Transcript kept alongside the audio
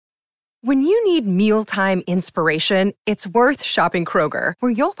When you need mealtime inspiration, it's worth shopping Kroger,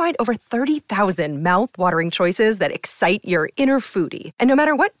 where you'll find over 30,000 mouth-watering choices that excite your inner foodie. And no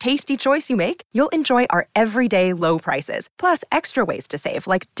matter what tasty choice you make, you'll enjoy our everyday low prices, plus extra ways to save,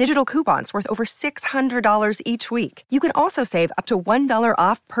 like digital coupons worth over $600 each week. You can also save up to $1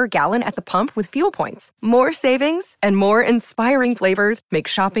 off per gallon at the pump with fuel points. More savings and more inspiring flavors make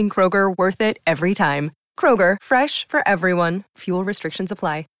shopping Kroger worth it every time. Kroger, fresh for everyone. Fuel restrictions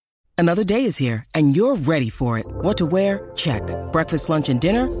apply. Another day is here, and you're ready for it. What to wear? Check. Breakfast, lunch, and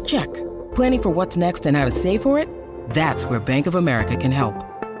dinner? Check. Planning for what's next and how to save for it? That's where Bank of America can help.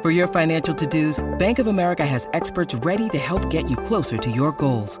 For your financial to-dos, Bank of America has experts ready to help get you closer to your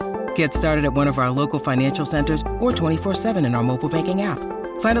goals. Get started at one of our local financial centers or 24/7 in our mobile banking app.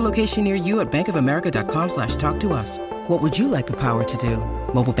 Find a location near you at bankofamerica.com/talktous. What would you like the power to do?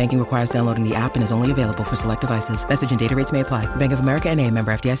 Mobile banking requires downloading the app and is only available for select devices. Message and data rates may apply. Bank of America N.A.,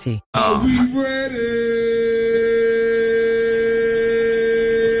 member FDIC. Are we ready?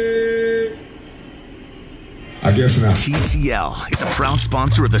 I guess not. TCL is a proud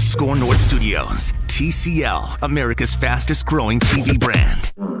sponsor of the Score North Studios. TCL, America's fastest growing TV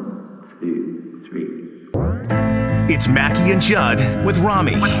brand. 1, 2, 3. It's Mackie and Judd with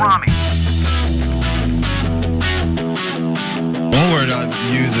Rami. One word I'd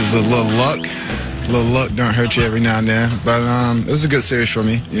use is a little luck. A little luck don't hurt you every now and then. But it was a good series for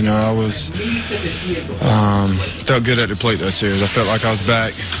me. You know, I was felt good at the plate that series. I felt like I was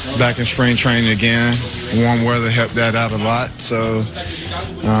back in spring training again. Warm weather helped that out a lot. So,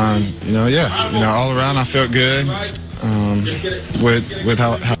 all around I felt good with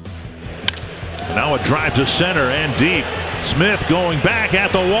how. Now a drive to center and deep. Smith going back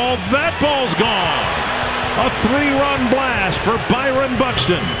at the wall. That ball's gone. A 3-run blast for Byron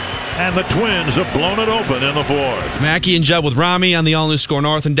Buxton. And the Twins have blown it open in the fourth. Mackie and Judd with Rami on the All New Score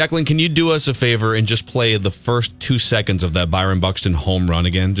North. And Declan, can you do us a favor and just play the first 2 seconds of that Byron Buxton home run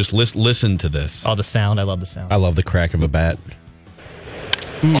again? Just listen to this. Oh, the sound. I love the sound. I love the crack of a bat.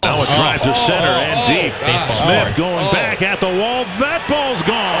 Now a drive to center and deep. Smith going back at the wall. That ball's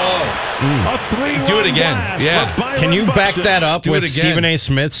gone. A 3-run Do it again. blast Yeah. for Byron Can you back Buxton. that up Do with it again. Stephen A.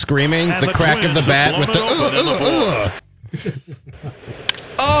 Smith screaming And the crack of the Twins bat have with blown it open in the fourth.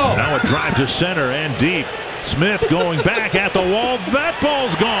 Now a drive to center and deep. Smith going back at the wall. That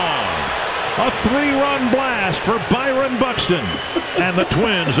ball's gone. A 3-run blast for Byron Buxton. And the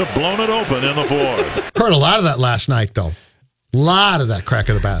Twins have blown it open in the fourth. Heard a lot of that last night, though. A lot of that crack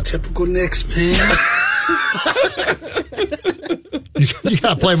of the bat. Typical Knicks, man. You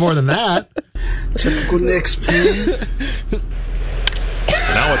got to play more than that. Typical Knicks, man.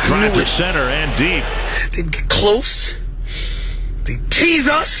 Now a drive to center and deep. They get close. They tease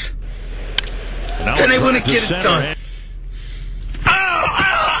us. Now Then a they want to drive get it center done. and-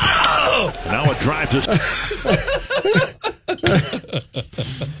 Ow! Now a drive to...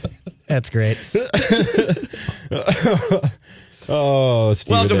 That's great. Oh,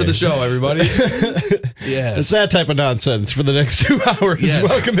 Stephen Welcome to A. the show, everybody. Yes. It's that type of nonsense for the next 2 hours. Yes.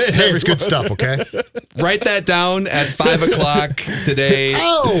 Welcome in, Hey, it's everyone. good stuff, okay? Write that down at 5 o'clock today.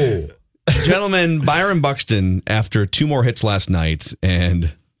 Oh! Gentlemen, Byron Buxton, after 2 more hits last night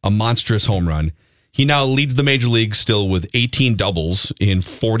and a monstrous home run, he now leads the major leagues still with 18 doubles in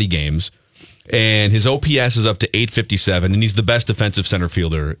 40 games. And his OPS is up to 857, and he's the best defensive center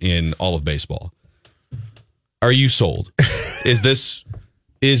fielder in all of baseball. Are you sold? Is this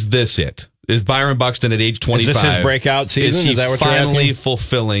it? Is Byron Buxton at age 25? Is this his breakout season? Is he Is that what you're finally asking?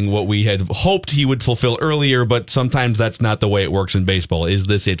 fulfilling what we had hoped he would fulfill earlier, but sometimes that's not the way it works in baseball? Is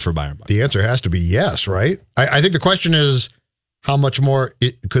this it for Byron Buxton? The answer has to be yes, right? I think the question is, how much more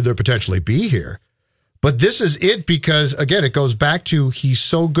could there potentially be here? But this is it because, again, it goes back to he's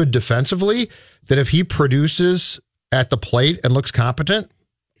so good defensively that if he produces at the plate and looks competent,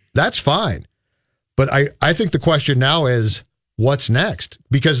 that's fine. But I think the question now is, what's next?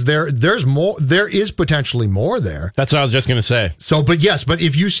 Because there is potentially more there. That's what I was just going to say. So, but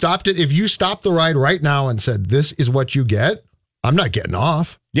if you stopped the ride right now and said, this is what you get, I'm not getting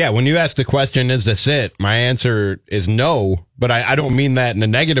off. Yeah, when you ask the question, is this it? My answer is no, but I don't mean that in a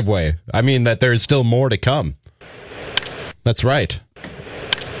negative way. I mean that there's still more to come. That's right.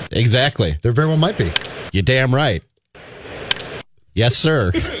 Exactly. There very well might be. You're damn right. Yes,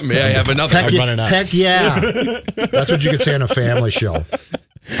 sir. May I have another? Heck yeah. That's what you could say on a family show.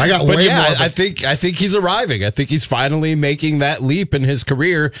 I got But way yeah, more. I think he's arriving. I think he's finally making that leap in his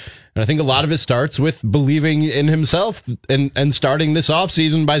career. And I think a lot of it starts with believing in himself and starting this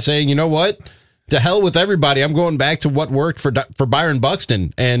offseason by saying, you know what? To hell with everybody. I'm going back to what worked for Byron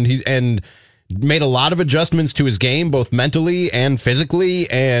Buxton. And made a lot of adjustments to his game, both mentally and physically,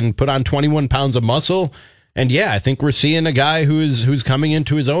 and put on 21 pounds of muscle. And yeah, I think we're seeing a guy who's coming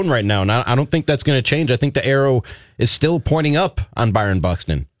into his own right now. And I don't think that's going to change. I think the arrow is still pointing up on Byron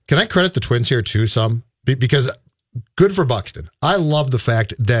Buxton. Can I credit the Twins here too, some? Because good for Buxton. I love the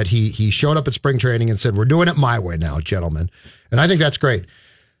fact that he showed up at spring training and said, we're doing it my way now, gentlemen. And I think that's great.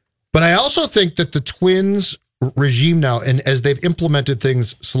 But I also think that the Twins regime now, and as they've implemented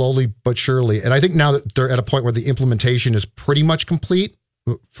things slowly but surely, and I think now that they're at a point where the implementation is pretty much complete,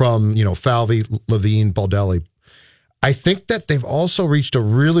 from, Falvey, Levine, Baldelli, I think that they've also reached a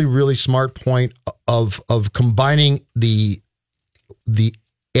really, really smart point of combining the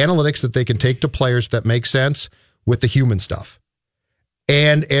analytics that they can take to players that make sense with the human stuff.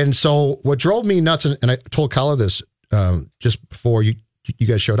 And so what drove me nuts, and I told Kala this just before you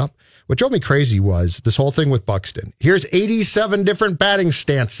guys showed up, what drove me crazy was this whole thing with Buxton. Here's 87 different batting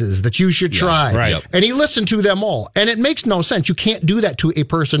stances that you should try. Right. And he listened to them all. And it makes no sense. You can't do that to a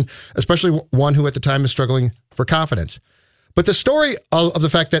person, especially one who at the time is struggling for confidence. But the story of the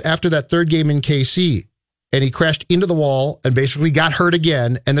fact that after that third game in KC, and he crashed into the wall and basically got hurt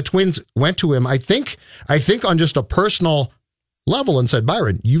again, and the Twins went to him, I think on just a personal level, and said,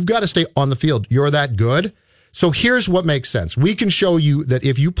 Byron, you've got to stay on the field. You're that good. So here's what makes sense. We can show you that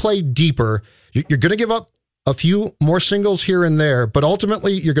if you play deeper, you're going to give up a few more singles here and there, but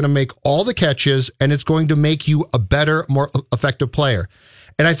ultimately you're going to make all the catches, and it's going to make you a better, more effective player.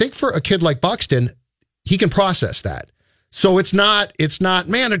 And I think for a kid like Buxton, he can process that. So it's not,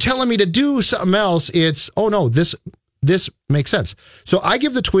 man, they're telling me to do something else. It's, oh no, this makes sense. So I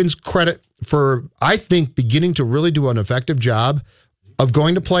give the Twins credit for, I think, beginning to really do an effective job of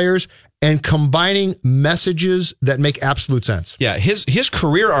going to players and combining messages that make absolute sense. Yeah, his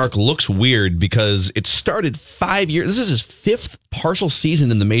career arc looks weird because it started 5 years. This is his fifth partial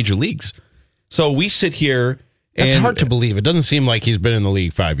season in the major leagues. So we sit here. It's hard to believe. It doesn't seem like he's been in the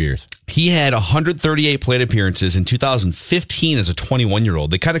league 5 years. He had 138 plate appearances in 2015 as a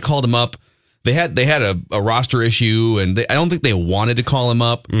 21-year-old. They kind of called him up. They had a roster issue, and I don't think they wanted to call him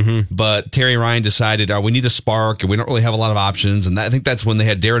up, but Terry Ryan decided, we need a spark, and we don't really have a lot of options. And I think that's when they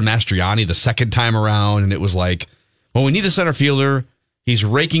had Darren Mastriani the second time around, and it was like, well, we need a center fielder. He's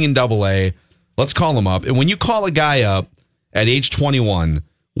raking in Double-A. Let's call him up. And when you call a guy up at age 21,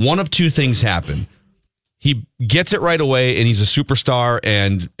 one of two things happen. He gets it right away, and he's a superstar,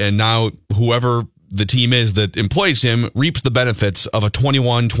 and now whoever the team is that employs him reaps the benefits of a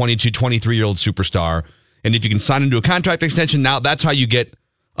 21, 22, 23-year-old superstar. And if you can sign him to a contract extension, now that's how you get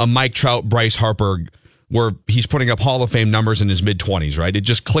a Mike Trout, Bryce Harper, where he's putting up Hall of Fame numbers in his mid-20s, right? It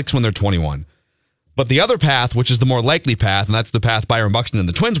just clicks when they're 21. But the other path, which is the more likely path, and that's the path Byron Buxton and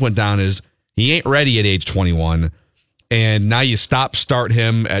the Twins went down, is he ain't ready at age 21. And now you start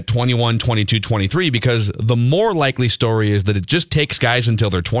him at 21, 22, 23, because the more likely story is that it just takes guys until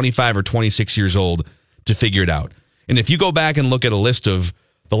they're 25 or 26 years old to figure it out. And if you go back and look at a list of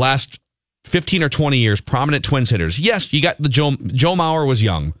the last 15 or 20 years, prominent Twins hitters, yes, you got the Joe Mauer was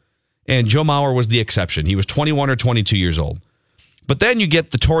young, and Joe Mauer was the exception. He was 21 or 22 years old. But then you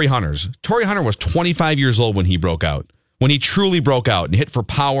get the Torrey Hunters. Torrey Hunter was 25 years old when he broke out, when he truly broke out and hit for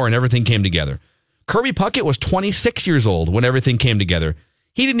power and everything came together. Kirby Puckett was 26 years old when everything came together.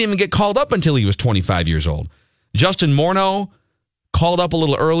 He didn't even get called up until he was 25 years old. Justin Morneau called up a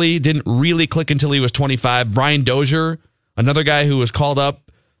little early, didn't really click until he was 25. Brian Dozier, another guy who was called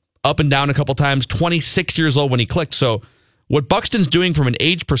up and down a couple times, 26 years old when he clicked. So what Buxton's doing from an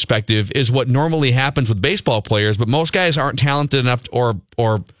age perspective is what normally happens with baseball players, but most guys aren't talented enough or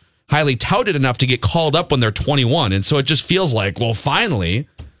highly touted enough to get called up when they're 21. And so it just feels like, well, finally.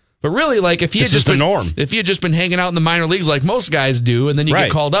 But really, like if he had just been hanging out in the minor leagues like most guys do, and then you get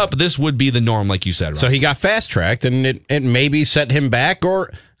called up, this would be the norm, like you said. Right? So he got fast tracked, and it maybe set him back,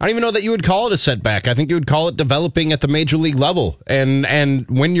 or I don't even know that you would call it a setback. I think you would call it developing at the major league level. And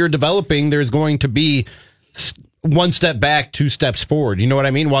when you're developing, there's going to be one step back, two steps forward. You know what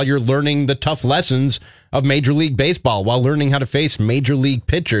I mean? While you're learning the tough lessons of Major League Baseball, while learning how to face major league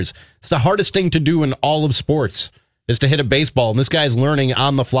pitchers, it's the hardest thing to do in all of sports. Is to hit a baseball, and this guy's learning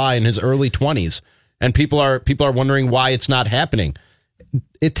on the fly in his early 20s, and people are wondering why it's not happening.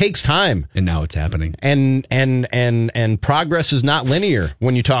 It takes time, and now it's happening. And progress is not linear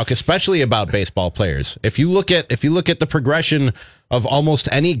when you talk, especially about baseball players. If you look at the progression of almost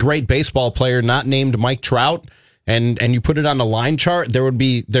any great baseball player not named Mike Trout, and you put it on a line chart, there would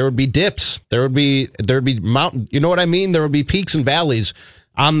be dips, there would be mountain. You know what I mean? There would be peaks and valleys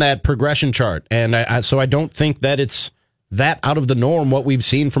on that progression chart. And so I don't think that it's that out of the norm, what we've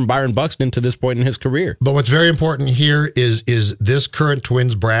seen from Byron Buxton to this point in his career. But what's very important here is this current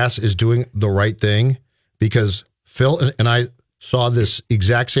Twins brass is doing the right thing, because Phil and I saw this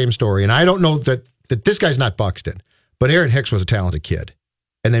exact same story. And I don't know that this guy's not Buxton, but Aaron Hicks was a talented kid,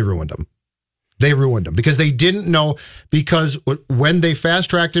 and they ruined him. They ruined him because they didn't know, because when they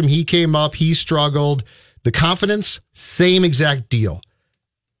fast-tracked him, he came up, he struggled. The confidence, same exact deal.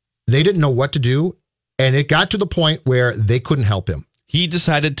 They didn't know what to do, and it got to the point where they couldn't help him. He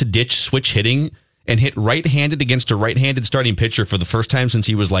decided to ditch switch hitting and hit right-handed against a right-handed starting pitcher for the first time since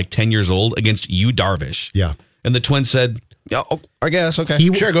he was like 10 years old against Yu Darvish. Yeah. And the Twins said, yeah, I guess, okay.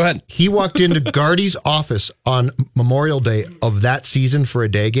 Sure, go ahead. He walked into Gardy's office on Memorial Day of that season for a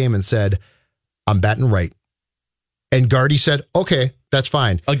day game and said, I'm batting right. And Gardy said, okay, that's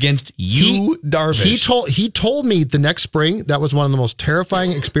fine. Against Yu Darvish. He told me the next spring that was one of the most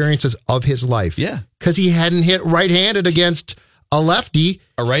terrifying experiences of his life. Yeah. Because he hadn't hit right-handed against a lefty.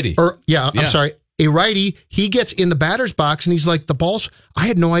 A righty. I'm sorry. A righty. He gets in the batter's box and he's like, the ball's, I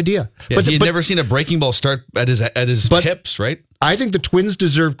had no idea. Yeah, but he had never seen a breaking ball start at his tips, right? I think the Twins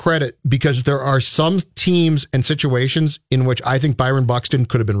deserve credit because there are some teams and situations in which I think Byron Buxton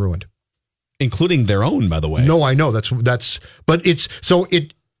could have been ruined. Including their own, by the way. No, I know but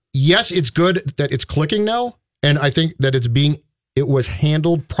yes, it's good that it's clicking now. And I think that it was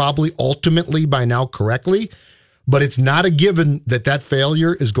handled probably ultimately by now correctly, but it's not a given that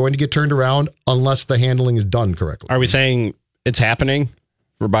failure is going to get turned around unless the handling is done correctly. Are we saying it's happening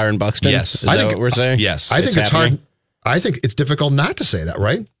for Byron Buxton? Yes. Is that what we're saying? Yes. I think it's hard. I think it's difficult not to say that,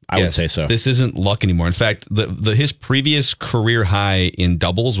 right? I would say so. This isn't luck anymore. In fact, his previous career high in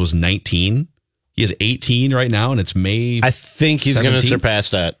doubles was 19. He has 18 right now, and it's May. I think he's going to surpass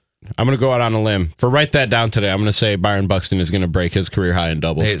that. I'm going to go out on a limb. Write that down today. I'm going to say Byron Buxton is going to break his career high in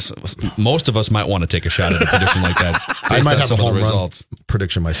doubles. Hey, most of us might want to take a shot at a prediction like that. I might have a home run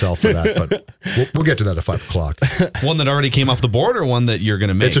prediction myself for that, but we'll get to that at 5 o'clock. One that already came off the board, or one that you're going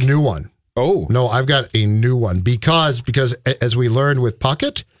to make? It's a new one. Oh. No, I've got a new one because as we learned with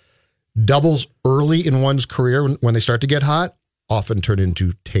Puckett, doubles early in one's career when they start to get hot often turn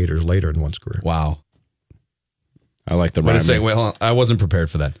into taters later in one's career. Wow. I like the rhyme. Wait, hold on. I wasn't prepared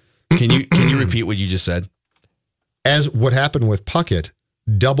for that. Can you repeat what you just said? As what happened with Puckett,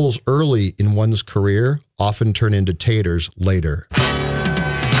 doubles early in one's career often turn into taters later. We're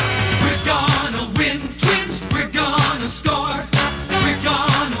gonna win, Twins. We're gonna score. We're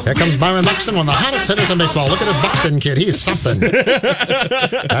gonna Here comes Byron Buxton, one of the hottest hitters in baseball. Look at this Buxton kid. He's something.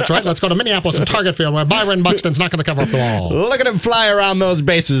 That's right. Let's go to Minneapolis and Target Field where Byron Buxton's not going to cover up the ball. Look at him fly around those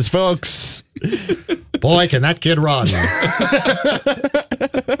bases, folks. Boy, can that kid run.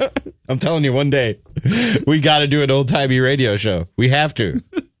 I'm telling you, one day, we got to do an old-timey radio show. We have to.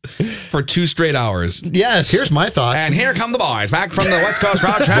 For 2 straight hours. Yes. Here's my thought. And here come the boys back from the West Coast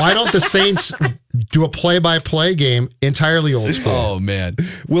road trip. Why don't the Saints do a play-by-play game entirely old school? Oh, man.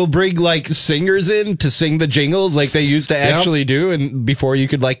 We'll bring, singers in to sing the jingles like they used to actually do. And before you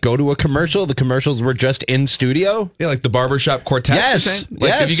could, go to a commercial, the commercials were just in studio. Yeah, like the Barbershop Quartet. Yes.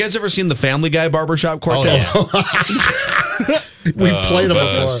 Have you guys ever seen the Family Guy Barbershop Quartet? Oh, we played them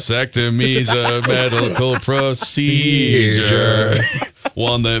before. Vasectomy's a medical procedure.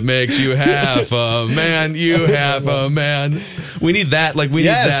 One that makes you half a man. You half a man. We need that. We need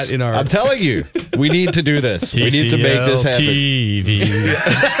that in our. I'm telling you, we need to do this. We need to make this happen. TVs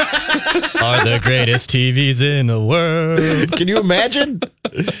are the greatest TVs in the world. Can you imagine?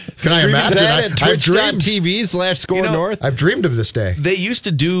 Can I imagine that at Twitch.tv/Score North? I've dreamed of this day. They used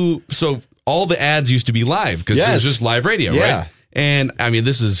to do so. All the ads used to be live because it was just live radio, right? And I mean,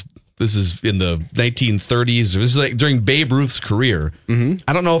 this is in the 1930s. This is during Babe Ruth's career. Mm-hmm.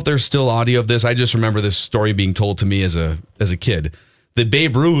 I don't know if there's still audio of this. I just remember this story being told to me as a kid that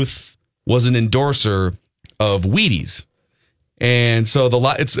Babe Ruth was an endorser of Wheaties. And so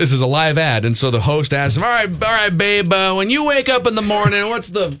this is a live ad. And so the host asks him, all right, babe, when you wake up in the morning,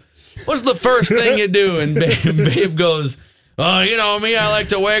 what's the first thing you do? And Babe goes, oh, you know me, I like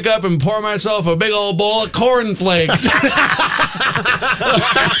to wake up and pour myself a big old bowl of cornflakes.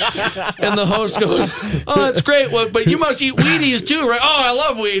 And the host goes, oh, that's great, but you must eat Wheaties too, right? Oh, I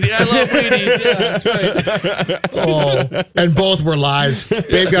love Wheaties. Yeah, that's great. Oh, and both were lies.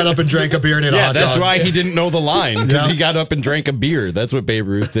 Babe got up and drank a beer and ate a hot dog. That's why he didn't know the line, because he got up and drank a beer. That's what Babe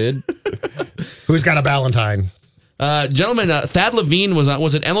Ruth did. Who's got a Valentine? Gentlemen, Thad Levine was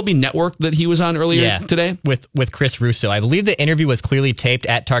it MLB Network that he was on earlier today? With Chris Russo. I believe the interview was clearly taped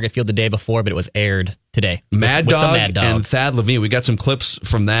at Target Field the day before, but it was aired today. Mad Dog and Thad Levine. We got some clips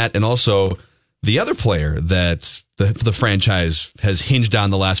from that, and also the other player that the franchise has hinged on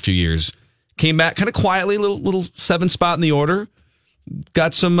the last few years, Came back kind of quietly, little 7th spot in the order.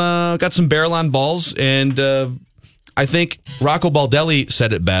 Got some barrel on balls, and I think Rocco Baldelli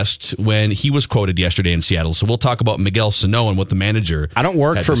said it best when he was quoted yesterday in Seattle. So we'll talk about Miguel Sano and what the manager. I don't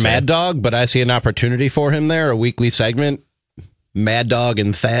work for Mad Dog, but I see an opportunity for him there. A weekly segment, Mad Dog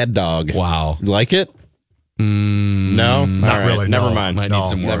and Thad Dog. Wow, you like it? No, not really. Never no. mind. Might need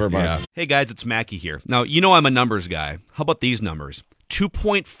some more. Never mind. Yeah. Hey guys, it's Mackie here. Now, you know I'm a numbers guy. How about these numbers?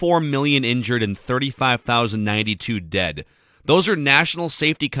 2.4 million injured and 35,092 dead. Those are National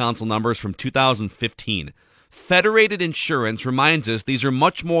Safety Council numbers from 2015. Federated Insurance reminds us these are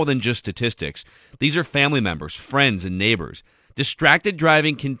much more than just statistics. These are family members, friends, and neighbors. Distracted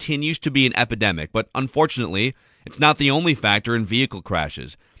driving continues to be an epidemic, but unfortunately, it's not the only factor in vehicle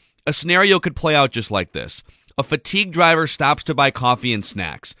crashes. A scenario could play out just like this. A fatigued driver stops to buy coffee and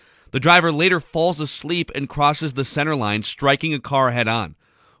snacks. The driver later falls asleep and crosses the center line, striking a car head-on.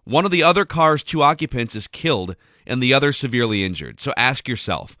 One of the other car's 2 occupants is killed, and the other severely injured. So ask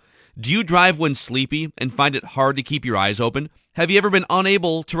yourself, do you drive when sleepy and find it hard to keep your eyes open? Have you ever been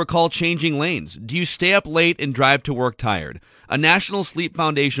unable to recall changing lanes? Do you stay up late and drive to work tired? A National Sleep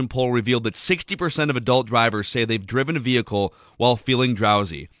Foundation poll revealed that 60% of adult drivers say they've driven a vehicle while feeling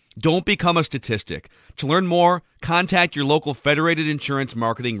drowsy. Don't become a statistic. To learn more, contact your local Federated Insurance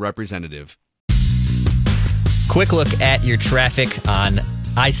marketing representative. Quick look at your traffic on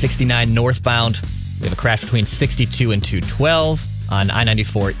I-69 northbound. We have a crash between 62 and 212. On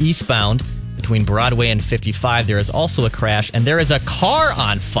I-94 eastbound between Broadway and 55, there is also a crash, and there is a car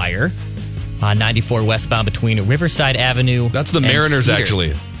on fire on 94 westbound between Riverside Avenue. That's the and Mariners, Cedar.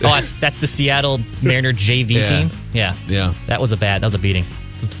 actually. Oh, that's the Seattle Mariner JV team? Yeah. That was a beating.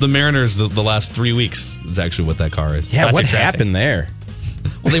 It's the Mariners the last 3 weeks is actually what that car is. Yeah, what happened there?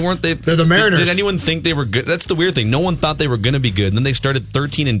 Well, they're the Mariners. Did anyone think they were good? That's the weird thing. No one thought they were going to be good. And then they started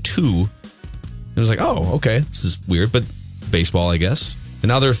 13-2. It was like, oh, okay, this is weird, but baseball, I guess. And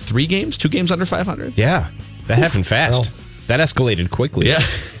now they're 2 games under 500. Yeah, that happened fast. Well, that escalated quickly. Yeah.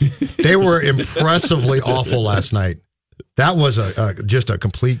 They were impressively awful last night. That was just a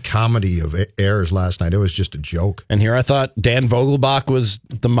complete comedy of errors last night. It was just a joke. And here I thought Dan Vogelbach was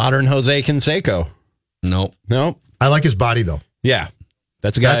the modern Jose Canseco. Nope. I like his body, though. Yeah.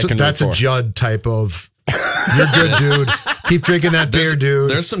 That's a guy I can That's root a for. Judd type of, you're good, dude. Keep drinking that beer,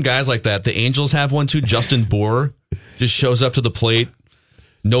 dude. There's some guys like that. The Angels have one, too. Justin Bohr just shows up to the plate.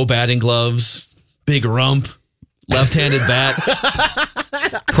 No batting gloves. Big rump. Left-handed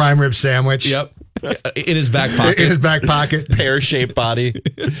bat. Prime rib sandwich. Yep. In his back pocket. In his back pocket. Pear-shaped body.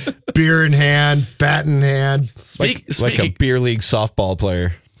 Beer in hand. Bat in hand. Like a beer league softball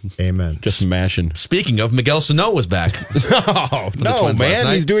player. Amen. Just mashing. Speaking of, Miguel Sano was back. Oh, no,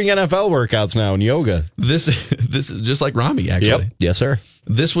 man. He's doing NFL workouts now and yoga. This is just like Rami, actually. Yep. Yes, sir.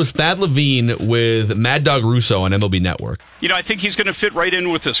 This was Thad Levine with Mad Dog Russo on MLB Network. You know, I think he's going to fit right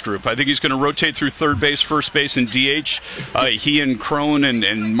in with this group. I think he's going to rotate through third base, first base, and DH. He and Crone and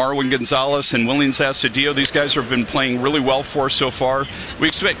Marwin Gonzalez and Williams Astudillo, these guys have been playing really well for us so far. We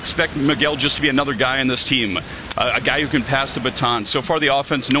expect Miguel just to be another guy on this team, a guy who can pass the baton. So far, the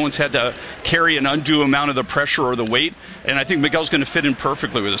offense, no one's had to carry an undue amount of the pressure or the weight, and I think Miguel's going to fit in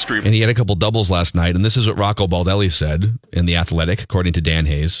perfectly with this group. And he had a couple doubles last night, and this is what Rocco Baldelli said in The Athletic, according to Dan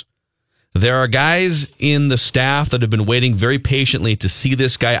Hayes. There are guys in the staff that have been waiting very patiently to see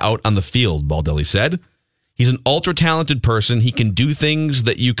this guy out on the field, Baldelli said. He's an ultra-talented person. He can do things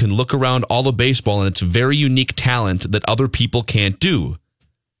that you can look around all of baseball, and it's very unique talent that other people can't do.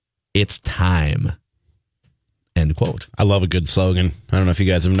 It's time. End quote. I love a good slogan. I don't know if you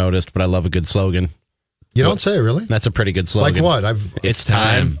guys have noticed, but I love a good slogan. You don't say, really? That's a pretty good slogan. Like what? It's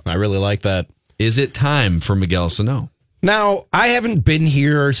time. I really like that. Is it time for Miguel Sano? Now, I haven't been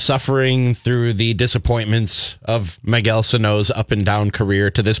here suffering through the disappointments of Miguel Sano's up and down career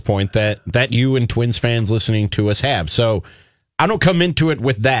to this point that you and Twins fans listening to us have. So I don't come into it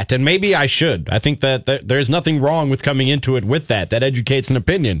with that, and maybe I should. I think that there's nothing wrong with coming into it with that. That educates an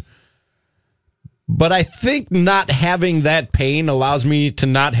opinion. But I think not having that pain allows me to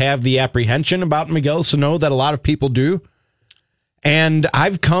not have the apprehension about Miguel Sano that a lot of people do. And I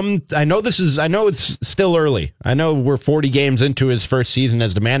know it's still early. I know we're 40 games into his first season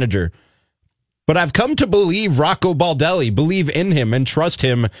as the manager. But I've come to believe Rocco Baldelli, believe in him and trust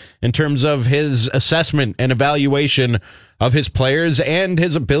him in terms of his assessment and evaluation of his players and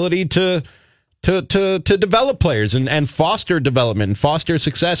his ability to develop players and foster development and foster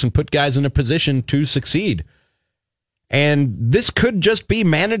success and put guys in a position to succeed. And this could just be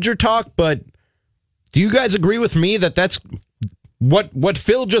manager talk, but do you guys agree with me that that's what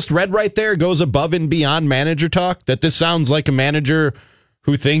Phil just read right there goes above and beyond manager talk? That this sounds like a manager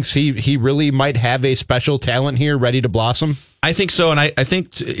who thinks he really might have a special talent here ready to blossom? I think so, and I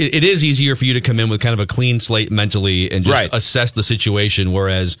think it is easier for you to come in with kind of a clean slate mentally and just assess the situation,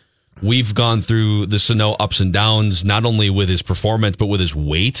 whereas we've gone through the Sano ups and downs, not only with his performance, but with his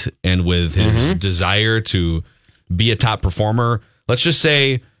weight and with his desire to be a top performer. Let's just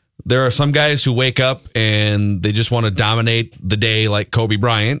say there are some guys who wake up and they just want to dominate the day like Kobe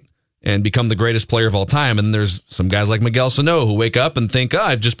Bryant and become the greatest player of all time. And there's some guys like Miguel Sano who wake up and think,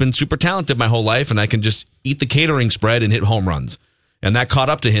 I've just been super talented my whole life and I can just eat the catering spread and hit home runs. And that caught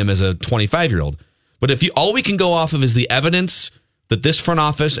up to him as a 25-year-old. But all we can go off of is the evidence that this front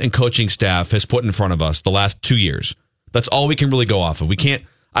office and coaching staff has put in front of us the last 2 years. That's all we can really go off of.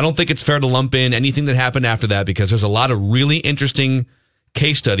 I don't think it's fair to lump in anything that happened after that, because there's a lot of really interesting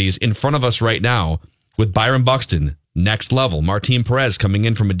case studies in front of us right now with Byron Buxton, next level. Martin Perez coming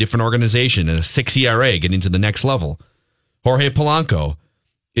in from a different organization at a 6 ERA, getting to the next level. Jorge Polanco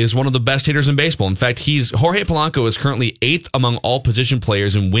is one of the best hitters in baseball. In fact, Jorge Polanco is currently 8th among all position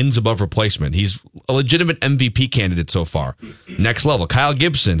players in wins above replacement. He's a legitimate MVP candidate so far. Next level. Kyle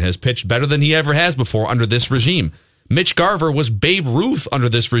Gibson has pitched better than he ever has before under this regime. Mitch Garver was Babe Ruth under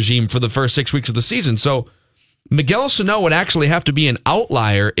this regime for the first 6 weeks of the season. So Miguel Sano would actually have to be an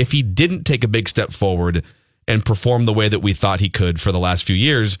outlier if he didn't take a big step forward and perform the way that we thought he could for the last few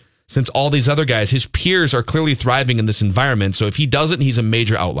years, since all these other guys, his peers, are clearly thriving in this environment. So if he doesn't, he's a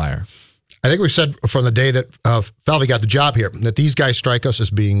major outlier. I think we said from the day that Falvey got the job here that these guys strike us as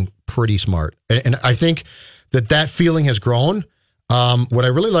being pretty smart. And I think that feeling has grown. What I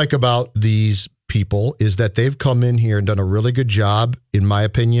really like about these people is that they've come in here and done a really good job, in my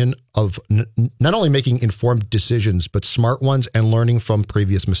opinion, of not only making informed decisions, but smart ones and learning from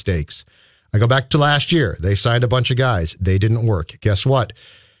previous mistakes. I go back to last year. They signed a bunch of guys. They didn't work. Guess what?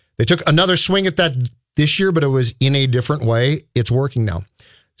 They took another swing at that this year, but it was in a different way. It's working now.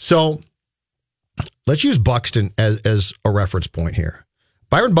 So let's use Buxton as a reference point here.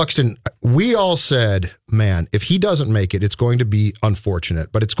 Byron Buxton, we all said, man, if he doesn't make it, it's going to be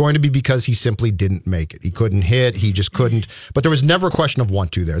unfortunate, but it's going to be because he simply didn't make it. He couldn't hit. He just couldn't. But there was never a question of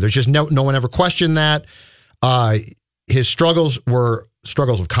want to there. There's just no one ever questioned that. His struggles were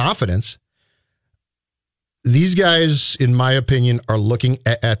struggles of confidence. These guys, in my opinion, are looking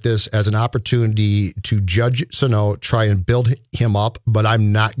at this as an opportunity to judge Sano, try and build him up, but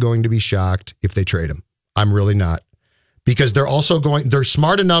I'm not going to be shocked if they trade him. I'm really not. Because they're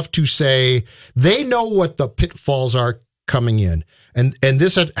smart enough to say they know what the pitfalls are coming in. And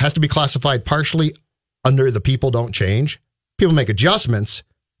this has to be classified partially under the people don't change. People make adjustments.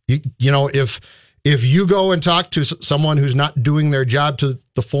 You know, if you go and talk to someone who's not doing their job to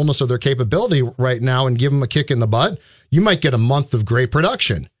the fullness of their capability right now and give them a kick in the butt, you might get a month of great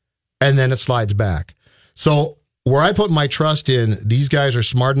production and then it slides back. So where I put my trust in, these guys are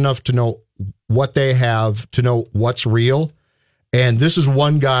smart enough to know what they have, to know what's real. And this is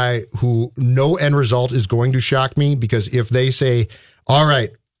one guy who no end result is going to shock me, because if they say, all right,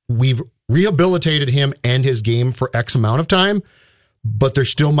 we've rehabilitated him and his game for X amount of time, but there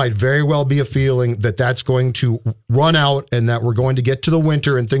still might very well be a feeling that that's going to run out and that we're going to get to the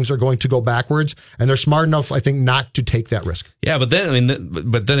winter and things are going to go backwards. And they're smart enough, I think, not to take that risk. Yeah, but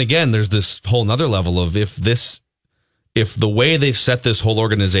then again, there's this whole nother level of if the way they've set this whole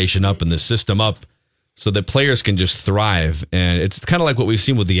organization up and this system up so that players can just thrive. And it's kind of like what we've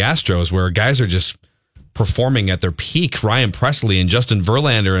seen with the Astros, where guys are just performing at their peak. Ryan Presley and Justin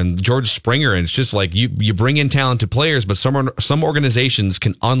Verlander and George Springer. And it's just like you bring in talented players, but some organizations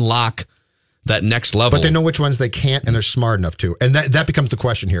can unlock that next level. But they know which ones they can't, and they're smart enough to. And that becomes the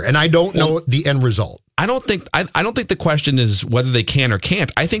question here. And I don't know the end result. I don't think the question is whether they can or can't.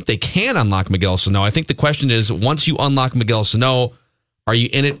 I think they can unlock Miguel Sano. I think the question is, once you unlock Miguel Sano, are you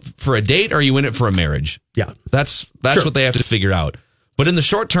in it for a date or are you in it for a marriage? Yeah. That's sure. What they have to figure out. But in the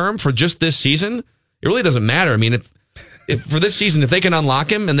short term, for just this season, it really doesn't matter. I mean, if for this season, if they can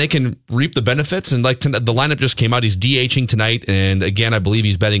unlock him and they can reap the benefits, and like the lineup just came out, he's DHing tonight, and again, I believe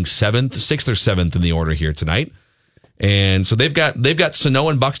he's batting 6th or 7th in the order here tonight. And so they've got Sano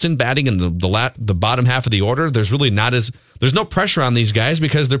and Buxton batting in the bottom half of the order. There's no pressure on these guys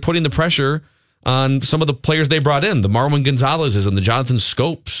because they're putting the pressure on some of the players they brought in, the Marwin Gonzalez's and the Jonathan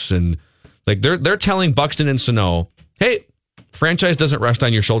Scopes, and like they're telling Buxton and Sano, hey, franchise doesn't rest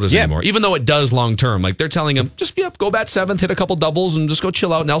on your shoulders anymore, even though it does long term. Like they're telling him, just go bat 7th, hit a couple doubles, and just go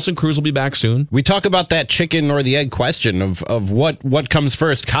chill out. Nelson Cruz will be back soon. We talk about that chicken or the egg question of what comes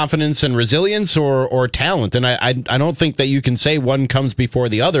first, confidence and resilience or talent. And I don't think that you can say one comes before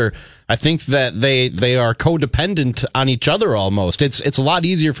the other. I think that they are codependent on each other almost. It's a lot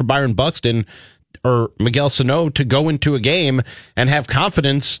easier for Byron Buxton or Miguel Sano to go into a game and have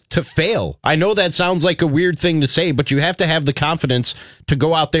confidence to fail. I know that sounds like a weird thing to say, but you have to have the confidence to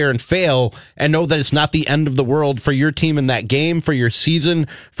go out there and fail and know that it's not the end of the world for your team in that game, for your season,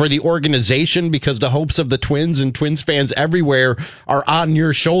 for the organization, because the hopes of the Twins and Twins fans everywhere are on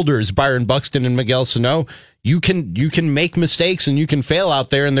your shoulders, Byron Buxton and Miguel Sano. You can make mistakes and you can fail out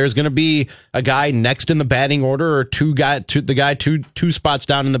there, and there's going to be a guy next in the batting order or two spots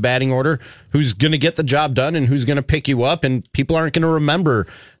down in the batting order who's going to get the job done and who's going to pick you up, and people aren't going to remember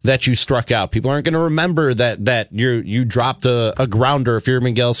that you struck out. People aren't going to remember that you dropped a grounder if you're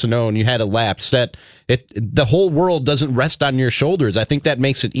Miguel Sano and you had a lapse. The whole world doesn't rest on your shoulders. I think that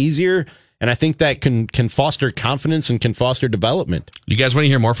makes it easier. And I think that can foster confidence and can foster development. You guys want to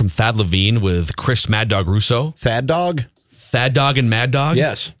hear more from Thad Levine with Chris Mad Dog Russo? Thad Dog and Mad Dog?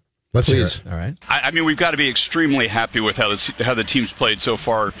 Yes. Let's hear it. All right. I mean, we've got to be extremely happy with how the team's played so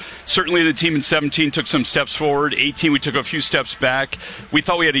far. Certainly the team in 17 took some steps forward. 18, we took a few steps back. We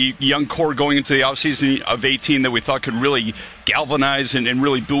thought we had a young core going into the offseason of 18 that we thought could really galvanize and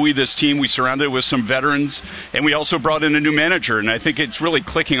really buoy this team. We surrounded it with some veterans, and we also brought in a new manager, and I think it's really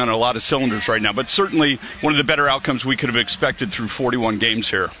clicking on a lot of cylinders right now. But certainly one of the better outcomes we could have expected through 41 games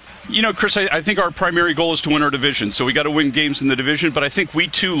here. You know, Chris, I think our primary goal is to win our division, so we got to win games in the division, but I think we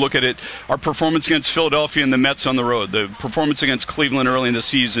too look at it, our performance against Philadelphia and the Mets on the road, the performance against Cleveland early in the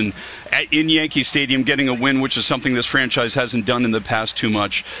season, in Yankee Stadium getting a win, which is something this franchise hasn't done in the past too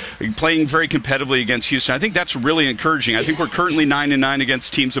much, playing very competitively against Houston. I think that's really encouraging. I think we're currently 9-9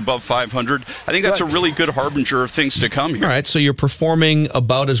 against teams above 500. I think that's a really good harbinger of things to come here. All right, so you're performing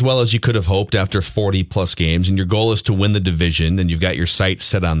about as well as you could have hoped after 40-plus games, and your goal is to win the division, and you've got your sights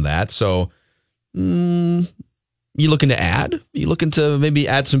set on that. So, you looking to add? You looking to maybe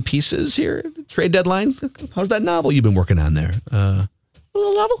add some pieces here? Trade deadline? How's that novel you've been working on there? A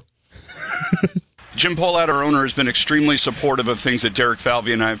little novel? Jim Pohlad, our owner, has been extremely supportive of things that Derek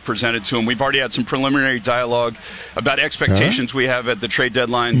Falvey and I have presented to him. We've already had some preliminary dialogue about expectations we have at the trade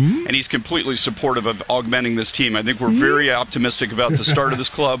deadline, and he's completely supportive of augmenting this team. I think we're very optimistic about the start of this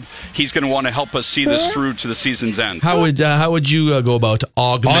club. He's going to want to help us see this through to the season's end. How would you go about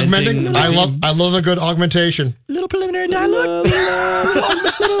augmenting? I love a good augmentation. Little preliminary dialogue,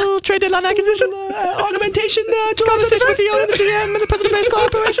 little trade deadline acquisition, augmentation, conversation with the owner, the GM, and the president of baseball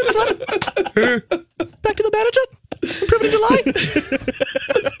operations. Back to the manager. Improving July.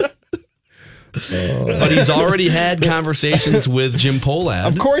 But he's already had conversations with Jim Pohlad.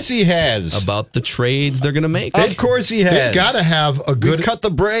 Of course he has. About the trades they're going to make. Of course he has. They've got to have a good... We've cut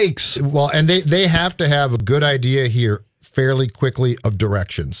the brakes. Well, and they have to have a good idea here fairly quickly of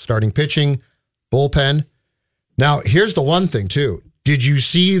directions. Starting pitching, bullpen. Now, here's the one thing, too. Did you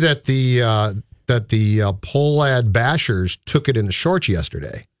see that the Pohlad bashers took it in the shorts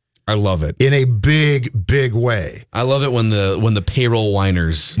yesterday? I love it. In a big, big way. I love it when the payroll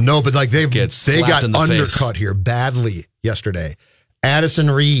whiners. No, but like they got face. undercut here badly yesterday. Addison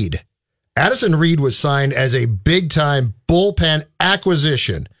Reed. Addison Reed was signed as a big-time bullpen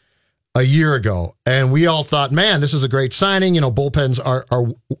acquisition a year ago, and we all thought, man, this is a great signing. You know, bullpens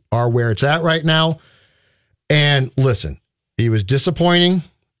are where it's at right now. And listen, he was disappointing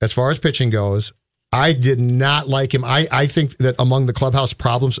as far as pitching goes. I did not like him. I think that among the clubhouse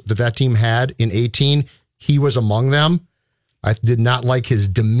problems that team had in 18, he was among them. I did not like his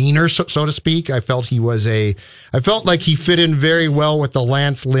demeanor, so to speak. I felt like he fit in very well with the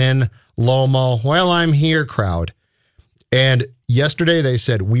Lance Lynn, Lomo, well, I'm here crowd. And yesterday they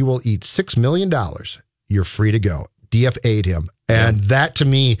said, we will eat $6 million. You're free to go. DFA'd him. And that to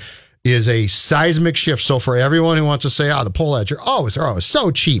me is a seismic shift. So for everyone who wants to say, the Pohlad, it's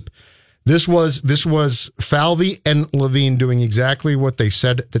so cheap. This was Falvey and Levine doing exactly what they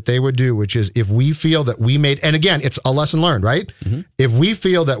said that they would do, which is if we feel that we made, and again, it's a lesson learned, right? Mm-hmm. If we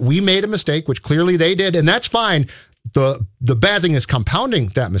feel that we made a mistake, which clearly they did, and that's fine, the bad thing is compounding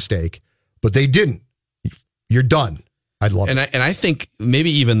that mistake, but they didn't. You're done. I'd love it. And I think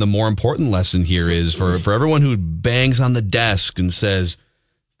maybe even the more important lesson here is for everyone who bangs on the desk and says,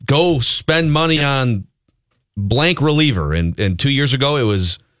 go spend money on blank reliever. And 2 years ago,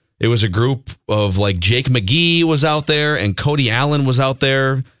 it was a group of like Jake McGee was out there and Cody Allen was out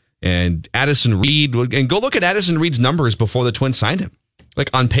there and Addison Reed. And go look at Addison Reed's numbers before the Twins signed him.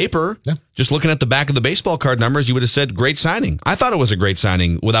 Like on paper, just looking at the back of the baseball card numbers, you would have said great signing. I thought it was a great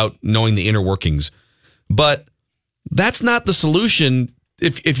signing without knowing the inner workings. But that's not the solution.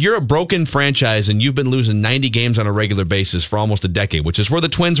 If you're a broken franchise and you've been losing 90 games on a regular basis for almost a decade, which is where the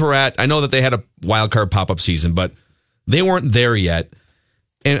Twins were at. I know that they had a wild card pop-up season, but they weren't there yet.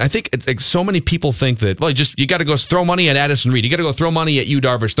 And I think it's like so many people think that, well, you got to go throw money at Addison Reed. You got to go throw money at Yu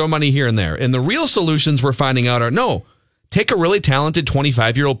Darvish, throw money here and there. And the real solutions we're finding out are, no, take a really talented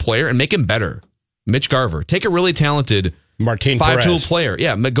 25-year-old player and make him better. Mitch Garver. Take a really talented Martin 5-tool Perez. player.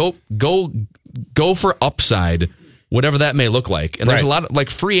 Yeah, go for upside, whatever that may look like. And there's a lot of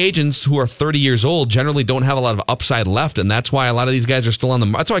like free agents who are 30 years old generally don't have a lot of upside left, and that's why a lot of these guys are still on the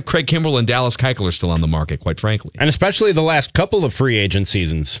market. That's why Craig Kimbrell and Dallas Keuchel are still on the market, quite frankly. And especially the last couple of free agent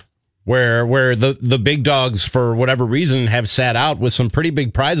seasons where the big dogs, for whatever reason, have sat out with some pretty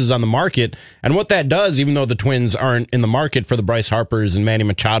big prizes on the market. And what that does, even though the Twins aren't in the market for the Bryce Harpers and Manny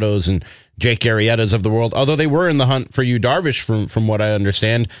Machados and Jake Arrietas of the world, although they were in the hunt for Yu Darvish from what I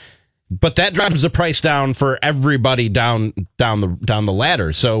understand, but that drops the price down for everybody down the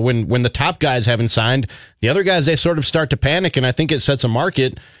ladder. So when the top guys haven't signed, the other guys, they sort of start to panic, and I think it sets a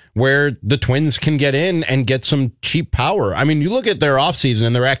market where the Twins can get in and get some cheap power. I mean, you look at their offseason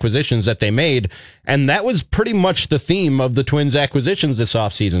and their acquisitions that they made, and that was pretty much the theme of the Twins' acquisitions this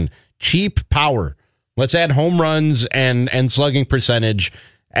offseason. Cheap power. Let's add home runs and slugging percentage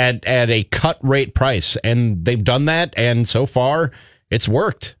at a cut rate price. And they've done that, and so far it's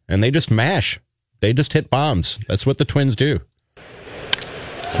worked. And they just mash. They just hit bombs. That's what the Twins do.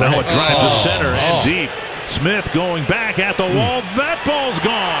 Now a drive to center and deep. Smith going back at the wall. That ball's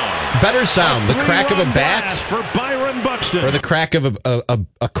gone. Better sound, the crack of a bat for Byron Buxton, or the crack of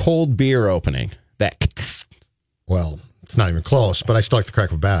a cold beer opening. That. Well, it's not even close, but I still like the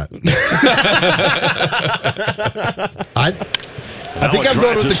crack of a bat. I think I'm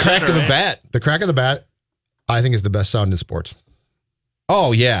going with the crack of a bat. The crack of the bat, I think, is the best sound in sports.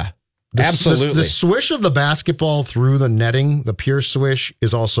 Oh, yeah. Absolutely. The swish of the basketball through the netting, the pure swish,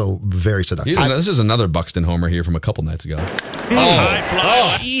 is also very seductive. This is another Buxton homer here from a couple nights ago. High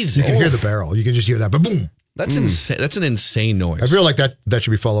fly. Jesus. You can hear the barrel. You can just hear that. But boom. That's insane. That's an insane noise. I feel like that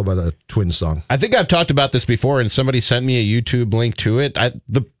should be followed by the Twins song. I think I've talked about this before, and somebody sent me a YouTube link to it.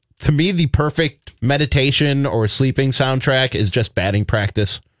 To me, the perfect meditation or sleeping soundtrack is just batting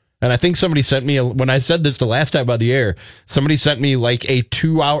practice. And I think somebody sent me, when I said this the last time on the air, somebody sent me like a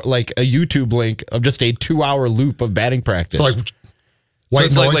 2-hour, like a YouTube link of just a 2-hour loop of batting practice. So like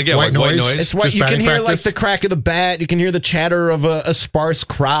white noise. It's what you can hear, like the crack of the bat. You can hear the chatter of a sparse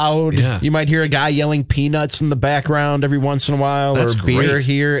crowd. Yeah. You might hear a guy yelling peanuts in the background every once in a while, That's or beer great.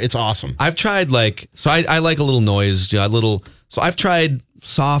 here. It's awesome. I've tried I like a little noise, so I've tried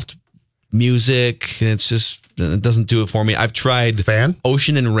soft music, and it doesn't do it for me. I've tried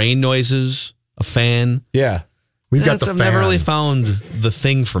ocean and rain noises, a fan. Yeah. I've never really found the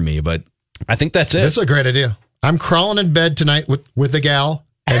thing for me, but I think that's it. That's a great idea. I'm crawling in bed tonight with the gal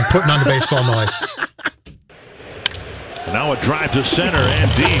and putting on the baseball noise. Now a drive to center and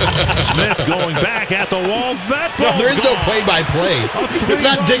deep. Smith going back at the wall. That ball. There is no play-by-play. It's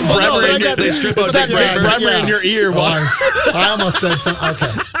not Dick Bremer in your. It's not Dick Bremer in your ear. I almost said something.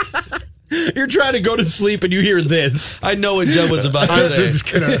 Okay. You're trying to go to sleep and you hear this. I know what Joe was about to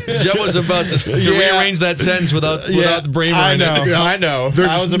say. Joe was about to rearrange that sentence without the Bremer in it. I know.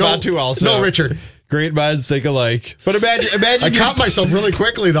 I was about to also. No, Richard. Great minds think alike. But imagine I caught myself really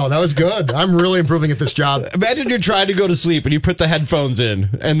quickly, though. That was good. I'm really improving at this job. Imagine you're trying to go to sleep and you put the headphones in,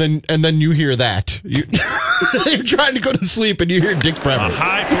 and then you hear that. You're trying to go to sleep and you hear Dick Bremer. A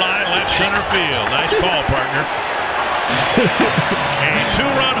high fly left center field. Nice call, partner. A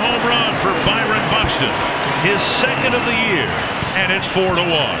 2-run home run for Byron Buxton. His second of the year. And it's 4-1.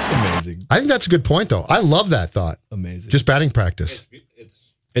 Amazing. I think that's a good point, though. I love that thought. Amazing. Just batting practice.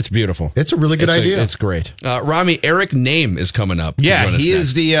 It's beautiful. It's a really good idea. It's great. Rami, Eric Name is coming up. Yeah, he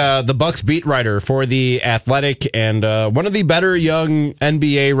is the Bucks beat writer for The Athletic and one of the better young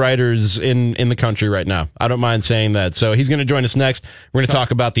NBA writers in the country right now. I don't mind saying that. So he's going to join us next. We're going to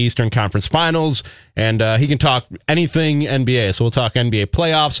talk about the Eastern Conference Finals, and he can talk anything NBA. So we'll talk NBA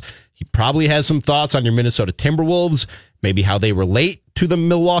playoffs. He probably has some thoughts on your Minnesota Timberwolves, maybe how they relate to the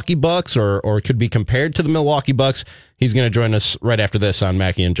Milwaukee Bucks or could be compared to the Milwaukee Bucks. He's going to join us right after this on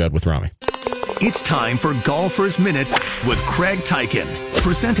Mackie and Judd with Rami. It's time for Golfer's Minute with Craig Tyken,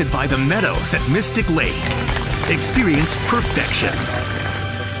 presented by the Meadows at Mystic Lake. Experience perfection.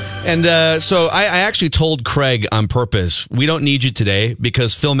 And so I actually told Craig on purpose, we don't need you today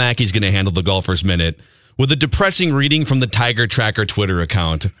because Phil Mackey's going to handle the Golfer's Minute with a depressing reading from the Tiger Tracker Twitter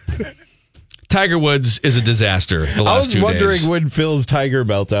account. Tiger Woods is a disaster the last 2 days. I was wondering when Phil's Tiger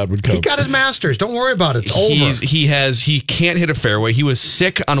meltdown would come. He got his Masters. Don't worry about it. It's over. He can't hit a fairway. He was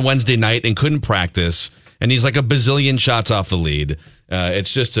sick on Wednesday night and couldn't practice. and he's like a bazillion shots off the lead.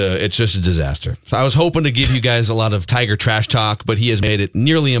 It's just a disaster. So I was hoping to give you guys a lot of Tiger trash talk, but he has made it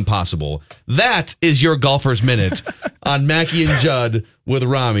nearly impossible. That is your Golfer's Minute on Mackie and Judd with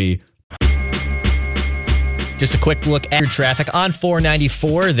Rami. Just a quick look at traffic on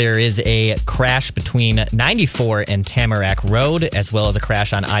 494. There is a crash between 94 and Tamarack Road, as well as a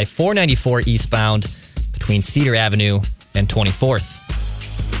crash on I-494 eastbound between Cedar Avenue and 24th.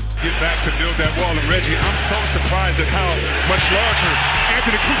 Get back to build that wall. And Reggie, I'm so surprised at how much larger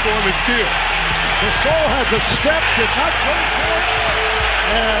Anthony Cooper is still. Gasol had the step, did not go for it.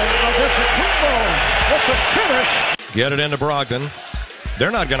 And Antetokounmpo with the finish. Get it into Brogdon. They're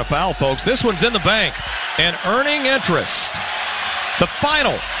not going to foul, folks. This one's in the bank and earning interest. The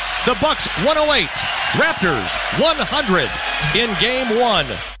final, the Bucks 108, Raptors 100 in Game 1.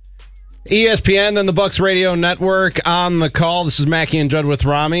 ESPN, then the Bucks Radio Network on the call. This is Mackie and Judd with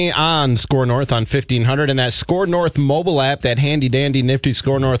Rami on Score North on 1500 and that Score North mobile app, that handy dandy nifty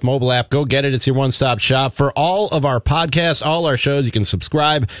Score North mobile app. Go get it. It's your one-stop shop for all of our podcasts, all our shows. You can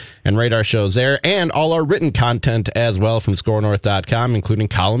subscribe and rate our shows there, and all our written content as well from scorenorth.com, including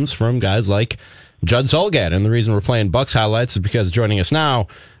columns from guys like Judd Zulgad. And the reason we're playing Bucks highlights is because joining us now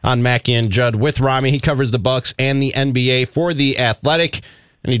on Mackie and Judd with Rami, he covers the Bucks and the NBA for The Athletic.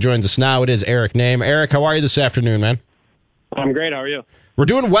 And he joins us now. It is Eric Name. Eric, how are you this afternoon, man? I'm great. How are you? We're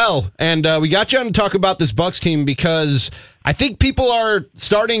doing well. And we got you on to talk about this Bucks team because I think people are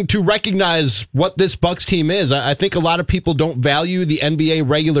starting to recognize what this Bucks team is. I think a lot of people don't value the NBA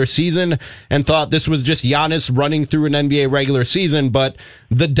regular season and thought this was just Giannis running through an NBA regular season. But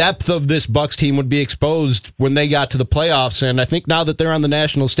the depth of this Bucks team would be exposed when they got to the playoffs. And I think now that they're on the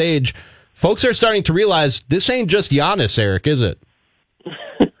national stage, folks are starting to realize this ain't just Giannis, Eric, is it?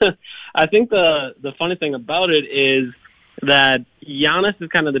 I think the funny thing about it is that Giannis is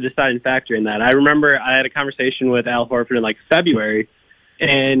kind of the deciding factor in that. I remember I had a conversation with Al Horford in February,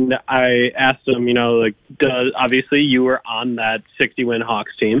 and I asked him, obviously you were on that 60-win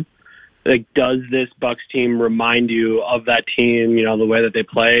Hawks team. Does this Bucks team remind you of that team, the way that they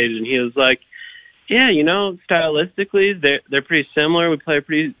played? And he was like, yeah, stylistically they're pretty similar. We play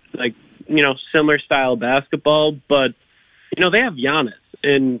pretty similar style of basketball, but they have Giannis.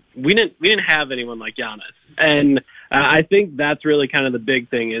 And we didn't have anyone like Giannis. And I think that's really kind of the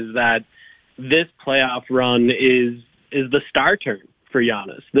big thing, is that this playoff run is the star turn for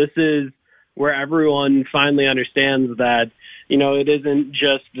Giannis. This is where everyone finally understands that, it isn't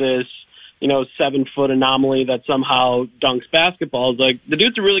just this, 7-foot anomaly that somehow dunks basketballs. The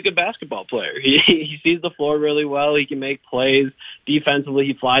dude's a really good basketball player. He sees the floor really well. He can make plays. Defensively,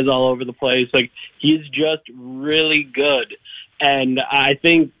 he flies all over the place. He's just really good. And I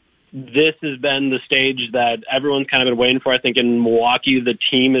think this has been the stage that everyone's kind of been waiting for. I think in Milwaukee, the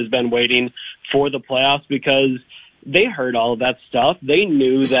team has been waiting for the playoffs because they heard all of that stuff. They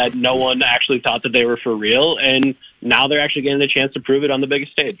knew that no one actually thought that they were for real, and now they're actually getting a chance to prove it on the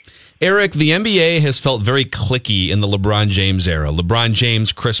biggest stage. Eric, the NBA has felt very cliquey in the LeBron James era. LeBron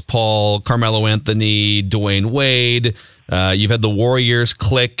James, Chris Paul, Carmelo Anthony, Dwayne Wade. You've had the Warriors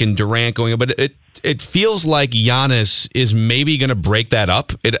click and Durant going, but it feels like Giannis is maybe going to break that up.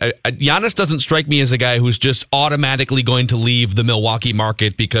 Giannis doesn't strike me as a guy who's just automatically going to leave the Milwaukee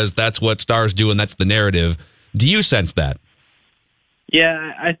market because that's what stars do and that's the narrative. Do you sense that?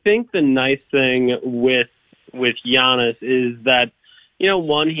 Yeah, I think the nice thing with Giannis is that,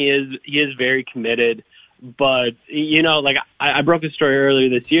 one, he is very committed. But, I broke a story earlier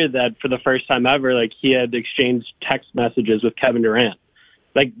this year that for the first time ever, he had exchanged text messages with Kevin Durant.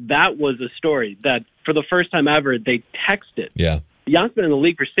 That was a story that for the first time ever, they texted. Yeah. Giannis been in the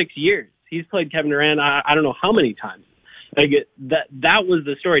league for 6 years. He's played Kevin Durant, I don't know how many times. That was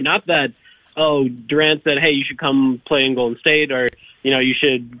the story. Not that, Durant said, hey, you should come play in Golden State, or, you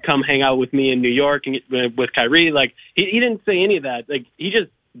should come hang out with me in New York and with Kyrie. He didn't say any of that. He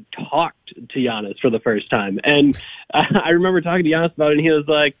just talked to Giannis for the first time. And I remember talking to Giannis about it, and he was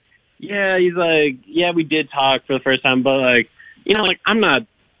like, yeah, we did talk for the first time, but I'm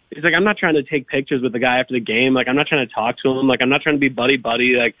not trying to take pictures with the guy after the game. I'm not trying to talk to him. I'm not trying to be buddy.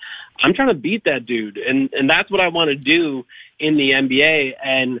 I'm trying to beat that dude. And that's what I want to do in the NBA.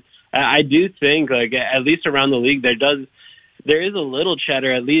 And I do think at least around the league, there is a little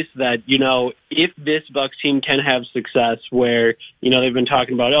chatter, at least, that, if this Bucks team can have success where, they've been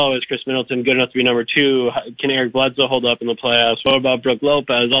talking about, is Chris Middleton good enough to be number 2? Can Eric Bledsoe hold up in the playoffs? What about Brook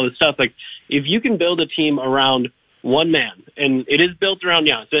Lopez? All this stuff. If you can build a team around one man, and it is built around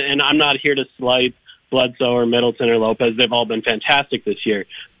Giannis, and I'm not here to slight Bledsoe or Middleton or Lopez. They've all been fantastic this year.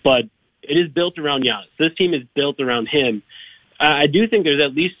 But it is built around Giannis. This team is built around him. I do think there's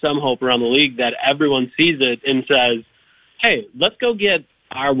at least some hope around the league that everyone sees it and says, hey, let's go get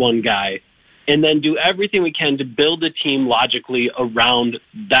our one guy and then do everything we can to build a team logically around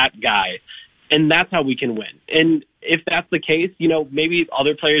that guy. And that's how we can win. And if that's the case, maybe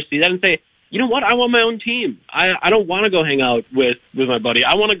other players see that and say, you know what, I want my own team. I don't want to go hang out with my buddy.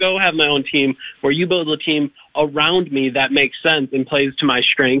 I want to go have my own team where you build a team around me that makes sense and plays to my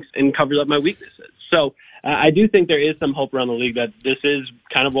strengths and covers up my weaknesses. So I do think there is some hope around the league that this is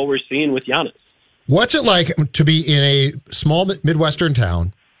kind of what we're seeing with Giannis. What's it like to be in a small Midwestern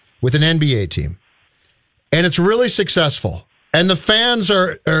town with an NBA team, and it's really successful, and the fans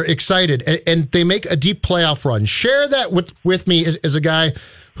are excited, and they make a deep playoff run? Share that with me as a guy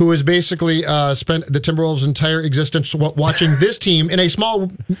who has basically spent the Timberwolves' entire existence watching this team in a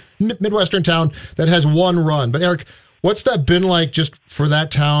small Midwestern town that has one run. But Eric, what's that been like just for that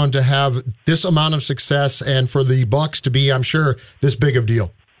town to have this amount of success and for the Bucks to be, I'm sure, this big of a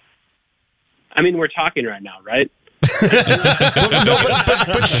deal? I mean, we're talking right now, right? But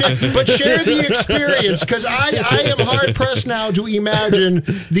share the experience, because I am hard pressed now to imagine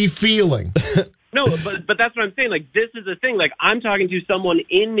the feeling. No, but that's what I'm saying. Like, this is the thing. Like, I'm talking to someone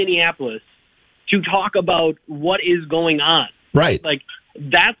in Minneapolis to talk about what is going on. Right. Like,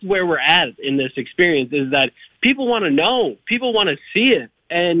 that's where we're at in this experience, is that people want to know. People want to see it.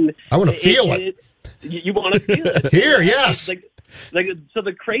 And I want to feel it. You want to feel it. Here, yes. So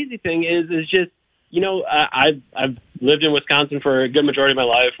the crazy thing is just, I've lived in Wisconsin for a good majority of my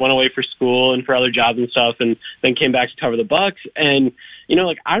life, went away for school and for other jobs and stuff, and then came back to cover the Bucks. And,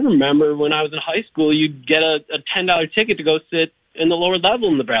 I remember when I was in high school, you'd get a $10 ticket to go sit in the lower level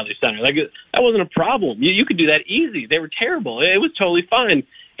in the Bradley Center. Like, that wasn't a problem. You could do that easy. They were terrible. It was totally fine.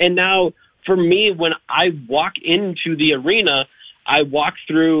 And now, for me, when I walk into the arena, I walk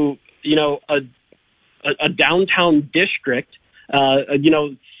through, a downtown district,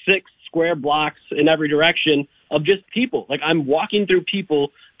 6 square blocks in every direction of just people. Like, I'm walking through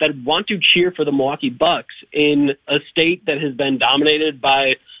people that want to cheer for the Milwaukee Bucks in a state that has been dominated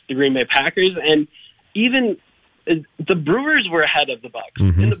by the Green Bay Packers. And even the Brewers were ahead of the Bucks.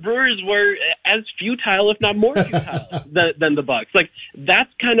 Mm-hmm. And the Brewers were as futile, if not more futile, than the Bucks. Like,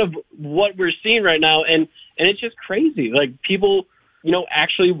 that's kind of what we're seeing right now. And it's just crazy. Like, people,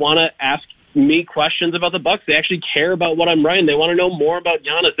 actually want to ask me questions about the Bucks. They actually care about what I'm writing. They want to know more about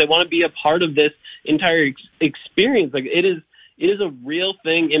Giannis. They want to be a part of this entire experience. Like, it is a real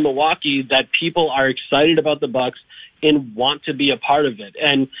thing in Milwaukee that people are excited about the Bucks and want to be a part of it.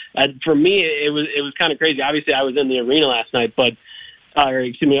 And for me, it was kind of crazy. Obviously, I was in the arena last night,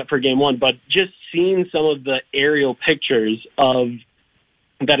 for game one, but just seeing some of the aerial pictures of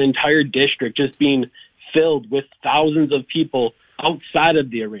that entire district just being filled with thousands of people outside of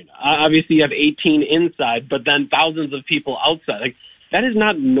the arena. Obviously, you have 18 inside, but then thousands of people outside. Like, that is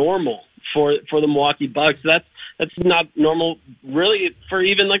not normal for the Milwaukee Bucks. That's not normal, really, for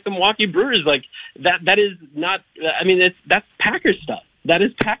even like the Milwaukee Brewers. Like, that is not. I mean, that's Packers stuff. That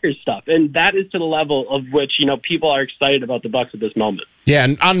is Packers stuff, and that is to the level of which people are excited about the Bucks at this moment. Yeah,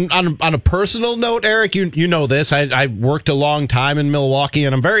 and on a personal note, Eric, you know this. I worked a long time in Milwaukee,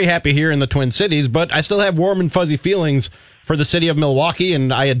 and I'm very happy here in the Twin Cities, but I still have warm and fuzzy feelings for the city of Milwaukee,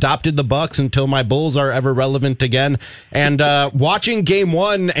 and I adopted the Bucks until my Bulls are ever relevant again. And watching Game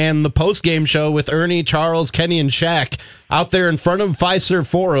 1 and the post-game show with Ernie, Charles, Kenny, and Shaq out there in front of Fiserv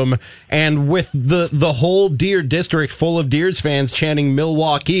Forum, and with the whole Deer district full of Deers fans chanting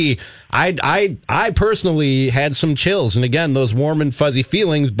Milwaukee, I personally had some chills. And again, those warm and fuzzy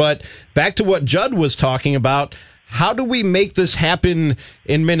feelings. But back to what Judd was talking about, how do we make this happen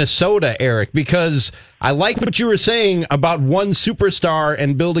in Minnesota, Eric? Because I like what you were saying about one superstar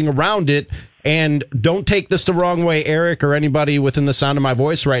and building around it. And don't take this the wrong way, Eric, or anybody within the sound of my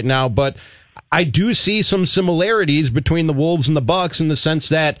voice right now, but I do see some similarities between the Wolves and the Bucks in the sense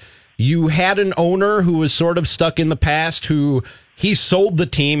that you had an owner who was sort of stuck in the past, who he sold the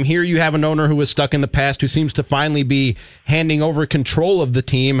team. Here you have an owner who was stuck in the past who seems to finally be handing over control of the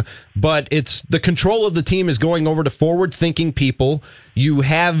team, but it's the control of the team is going over to forward-thinking people. You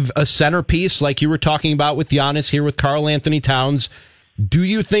have a centerpiece like you were talking about with Giannis here with Karl Anthony Towns. Do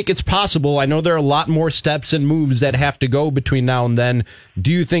you think it's possible? I know there are a lot more steps and moves that have to go between now and then.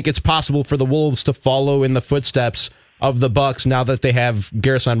 Do you think it's possible for the Wolves to follow in the footsteps of the Bucks now that they have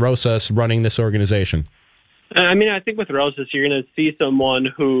Gerson Rosas running this organization? I mean, I think with Rosas, you're going to see someone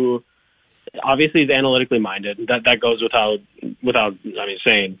who obviously is analytically minded. That goes without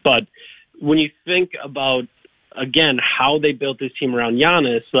saying. But when you think about, again, how they built this team around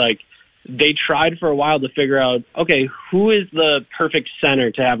Giannis, like, they tried for a while to figure out, okay, who is the perfect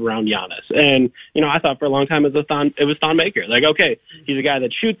center to have around Giannis? And, I thought for a long time it was Thon Maker. Like, okay, he's a guy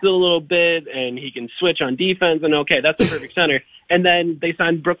that shoots it a little bit and he can switch on defense, and okay, that's the perfect center. And then they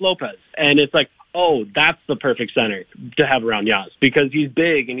signed Brook Lopez, and it's like, oh, that's the perfect center to have around Giannis because he's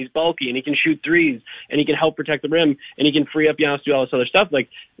big and he's bulky and he can shoot threes and he can help protect the rim and he can free up Giannis to do all this other stuff. Like,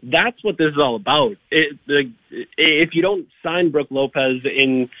 that's what this is all about. If you don't sign Brook Lopez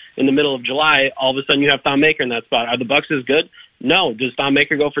in the middle of July, all of a sudden you have Thon Maker in that spot. Are the Bucks as good? No. Does Thon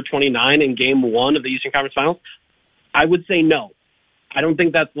Maker go for 29 in Game 1 of the Eastern Conference Finals? I would say no. I don't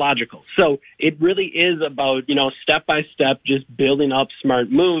think that's logical. So it really is about, step by step, just building up smart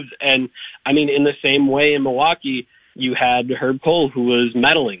moves. And I mean, in the same way in Milwaukee, you had Herb Cole, who was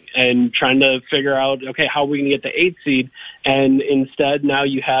meddling and trying to figure out, okay, how are we going to get the 8th seed? And instead now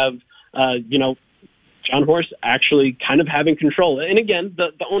you have, John Horst actually kind of having control. And again,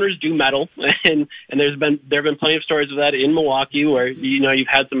 the owners do meddle, and there have been plenty of stories of that in Milwaukee where, you've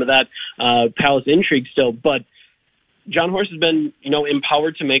had some of that Palace intrigue still, but John Horst has been,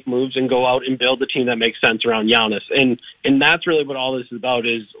 empowered to make moves and go out and build a team that makes sense around Giannis. And that's really what all this is about,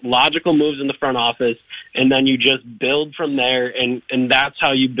 is logical moves in the front office, and then you just build from there, and that's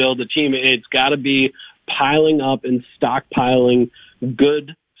how you build a team. It's got to be piling up and stockpiling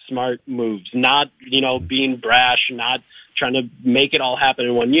good, smart moves, not, being brash, not trying to make it all happen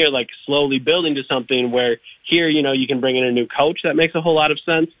in 1 year, like slowly building to something where here, you can bring in a new coach that makes a whole lot of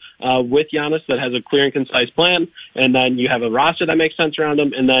sense with Giannis that has a clear and concise plan, and then you have a roster that makes sense around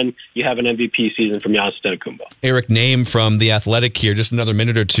him, and then you have an MVP season from Giannis Antetokounmpo. Eric Name from The Athletic here, just another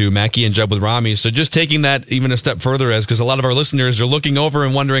minute or two, Mackie and Jeb with Rami. So just taking that even a step further, because a lot of our listeners are looking over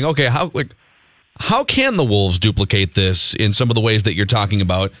and wondering, okay, how can the Wolves duplicate this in some of the ways that you're talking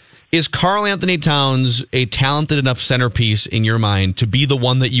about? Is Karl Anthony Towns a talented enough centerpiece in your mind to be the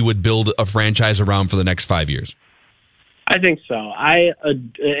one that you would build a franchise around for the next 5 years? I think so.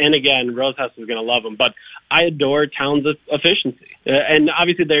 And again, Rosehouse is going to love him, but I adore Towns' efficiency. And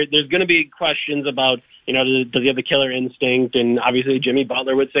obviously there's going to be questions about, does he have the killer instinct? And obviously Jimmy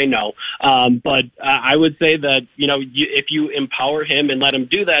Butler would say no. But I would say that, if you empower him and let him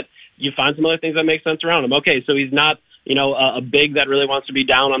do that, you find some other things that make sense around him. Okay, so he's not, a big that really wants to be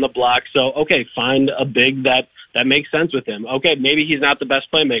down on the block. So, okay, find a big that makes sense with him. Okay, maybe he's not the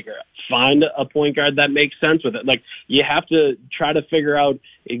best playmaker. Find a point guard that makes sense with it. Like, you have to try to figure out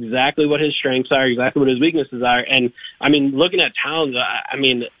exactly what his strengths are, exactly what his weaknesses are. And, I mean, looking at Towns,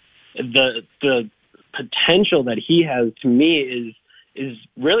 the potential that he has, to me, is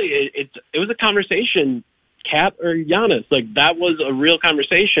really, it was a conversation, Cat or Giannis. Like, that was a real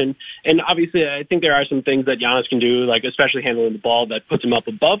conversation. And obviously, I think there are some things that Giannis can do, like especially handling the ball, that puts him up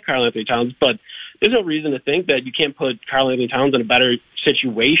above Karl Anthony Towns. But there's no reason to think that you can't put Karl Anthony Towns in a better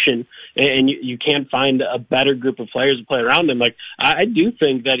situation, and you can't find a better group of players to play around him. Like, I do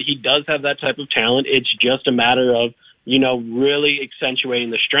think that he does have that type of talent. It's just a matter of, really accentuating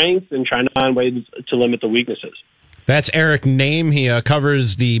the strengths and trying to find ways to limit the weaknesses. That's Eric Name. He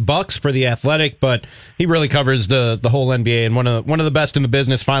covers the Bucks for The Athletic, but he really covers the whole NBA, and one of the best in the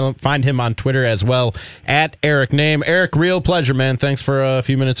business. Find him on Twitter as well, at Eric Name. Eric, real pleasure, man. Thanks for a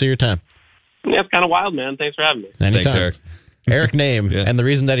few minutes of your time. Yeah, it's kind of wild, man. Thanks for having me. Anytime. Thanks, Eric. Eric Name. Yeah. And the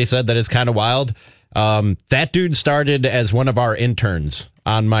reason that he said that is kind of wild, that dude started as one of our interns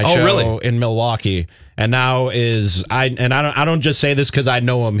on my show in Milwaukee, and now I don't just say this because I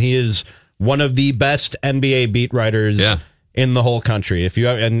know him. He is one of the best NBA beat writers in the whole country. If you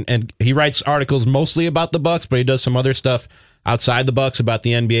and he writes articles mostly about the Bucks, but he does some other stuff outside the Bucks about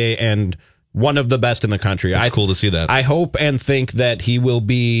the NBA, and one of the best in the country. It's cool to see that. I hope and think that he will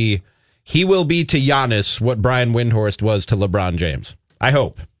be to Giannis what Brian Windhorst was to LeBron James. I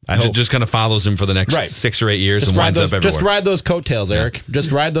hope. Just kind of follows him for the next 6 or 8 years and winds up everywhere. Just ride those coattails, Eric. Just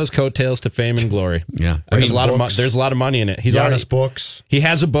ride those coattails to fame and glory. Yeah, there's a lot of money in it. He's Giannis books. He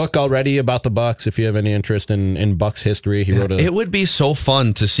has a book already about the Bucks. If you have any interest in Bucks history, he wrote a. It would be so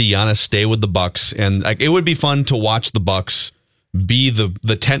fun to see Giannis stay with the Bucks, and it would be fun to watch the Bucks be the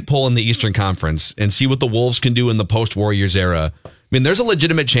tentpole in the Eastern Conference and see what the Wolves can do in the post Warriors era. I mean, there's a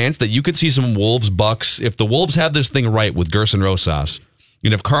legitimate chance that you could see some Wolves Bucks if the Wolves have this thing right with Gerson Rosas.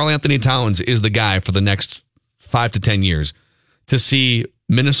 If Karl Anthony Towns is the guy for the next 5 to 10 years, to see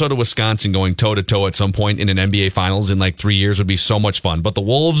Minnesota, Wisconsin going toe-to-toe at some point in an NBA Finals in like 3 years would be so much fun. But the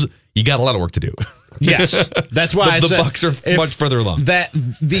Wolves, you got a lot of work to do. Yes, that's why the Bucks are much further along. That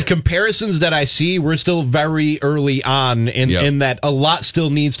the comparisons that I see, we're still very early on in that a lot still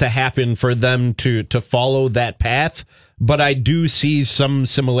needs to happen for them to follow that path. But I do see some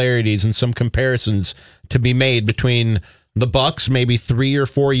similarities and some comparisons to be made between the Bucks maybe 3 or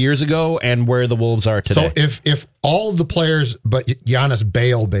 4 years ago and where the Wolves are today. So if all of the players but Giannis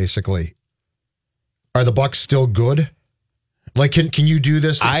bail, basically, are the Bucks still good? Like, can you do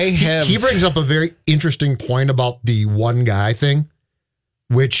this? He brings up a very interesting point about the one guy thing,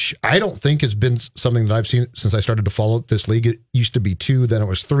 which I don't think has been something that I've seen since I started to follow this league. It used to be 2, then it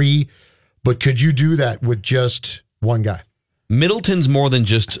was 3. But could you do that with just one guy? Middleton's more than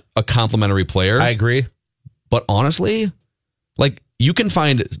just a complimentary player. I agree. But honestly, like, you can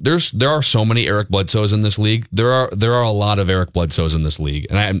find there are so many Eric Bledsoes in this league. There are a lot of Eric Bledsoes in this league.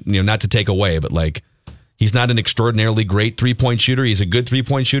 And I not to take away, but like, he's not an extraordinarily great 3-point shooter. He's a good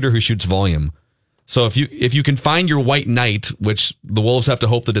 3-point shooter who shoots volume. So if you can find your white knight, which the Wolves have to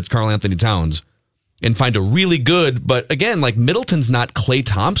hope that it's Karl Anthony Towns, and find a really good, but again, like, Middleton's not Klay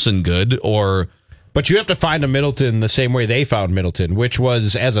Thompson good, but you have to find a Middleton the same way they found Middleton, which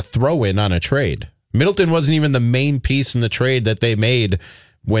was as a throw-in on a trade. Middleton wasn't even the main piece in the trade that they made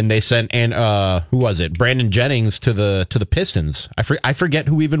when they sent who was it? Brandon Jennings to the Pistons. I forget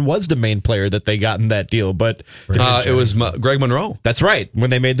who even was the main player that they got in that deal, but it was Greg Monroe. That's right. When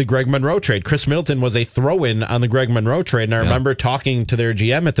they made the Greg Monroe trade, Chris Middleton was a throw-in on the Greg Monroe trade, and I remember talking to their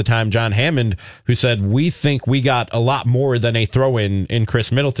GM at the time, John Hammond, who said, "We think we got a lot more than a throw-in in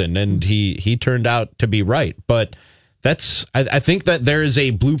Chris Middleton," and he turned out to be right. But I think that there is a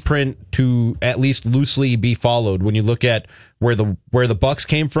blueprint to at least loosely be followed when you look at where the Bucks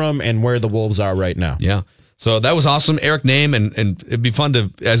came from and where the Wolves are right now. Yeah. So that was awesome, Eric Name, and it'd be fun to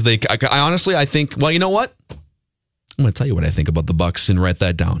I think, well, you know what? I'm going to tell you what I think about the Bucks and write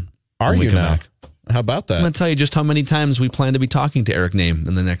that down. Are you now? How about that? I'm going to tell you just how many times we plan to be talking to Eric Name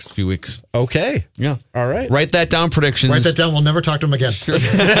in the next few weeks. Okay. Yeah. All right. Write that down, predictions. Write that down. We'll never talk to him again.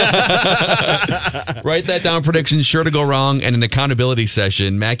 Write that down, predictions sure to go wrong, and an accountability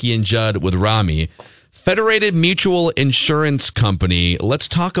session, Mackie and Judd with Rami. Federated Mutual Insurance Company. Let's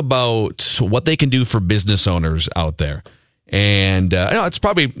talk about what they can do for business owners out there. And it's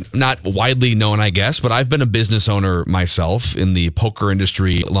probably not widely known, I guess, but I've been a business owner myself in the poker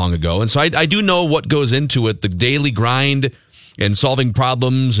industry long ago. And so I do know what goes into it, the daily grind and solving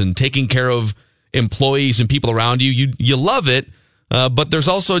problems and taking care of employees and people around you. You love it, but there's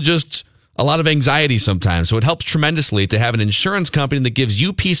also just a lot of anxiety sometimes. So it helps tremendously to have an insurance company that gives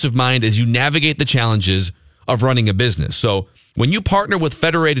you peace of mind as you navigate the challenges of running a business. So when you partner with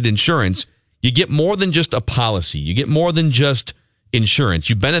Federated Insurance, you get more than just a policy. You get more than just insurance.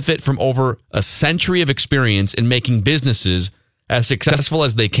 You benefit from over a century of experience in making businesses as successful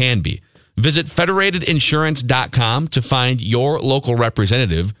as they can be. Visit federatedinsurance.com to find your local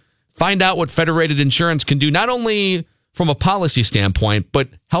representative. Find out what Federated Insurance can do, not only from a policy standpoint, but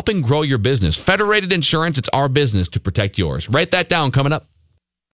helping grow your business. Federated Insurance, it's our business to protect yours. Write that down coming up.